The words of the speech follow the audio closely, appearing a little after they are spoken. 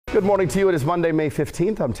Good morning to you. It is Monday, May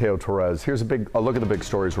 15th. I'm Teo Torres. Here's a look at the big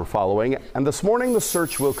stories we're following. And this morning, the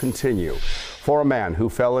search will continue for a man who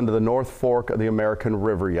fell into the North Fork of the American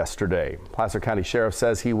River yesterday. Placer County Sheriff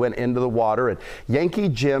says he went into the water at Yankee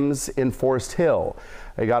Gyms in Forest Hill.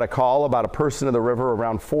 They got a call about a person in the river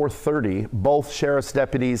around 4:30. Both sheriff's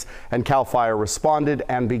deputies and CAL FIRE responded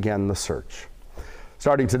and began the search.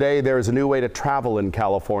 Starting today, there is a new way to travel in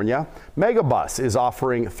California. Megabus is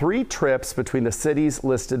offering 3 trips between the cities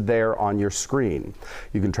listed there on your screen.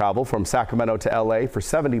 You can travel from Sacramento to LA for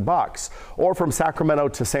 $70 or from Sacramento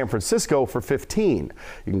to San Francisco for $15.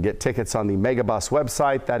 You can get tickets on the Megabus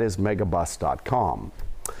website, that is megabus.com.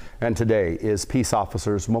 And today is Peace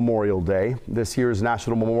Officers Memorial Day. This year's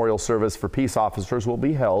National Memorial Service for Peace Officers will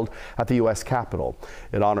be held at the U.S. Capitol.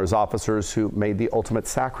 It honors officers who made the ultimate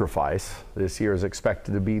sacrifice. This year is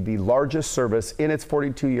expected to be the largest service in its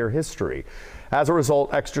 42-year history. As a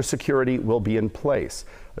result, extra security will be in place.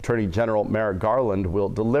 Attorney General Merrick Garland will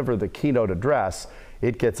deliver the keynote address.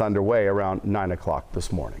 It gets underway around 9 o'clock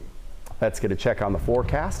this morning. Let's get a check on the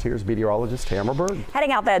forecast. Here's meteorologist Tamara Berg.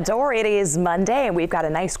 Heading out that door, it is Monday, and we've got a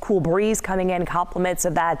nice cool breeze coming in, compliments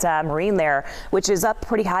of that marine there, which is up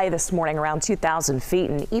pretty high this morning, around 2,000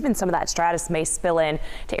 feet. And even some of that stratus may spill in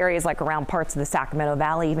to areas like around parts of the Sacramento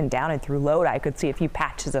Valley, even down and through Lodi. I could see a few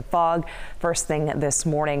patches of fog first thing this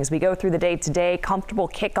morning. As we go through the day today, comfortable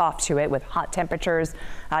kickoff to it with hot temperatures,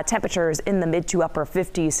 in the mid to upper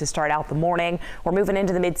 50s to start out the morning. We're moving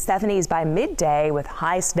into the mid 70s by midday with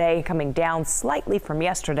highs today coming down slightly from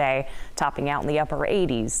yesterday, topping out in the upper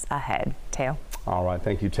 80s ahead. Teo. All right.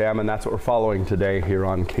 Thank you, Tam. And that's what we're following today here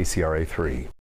on KCRA 3.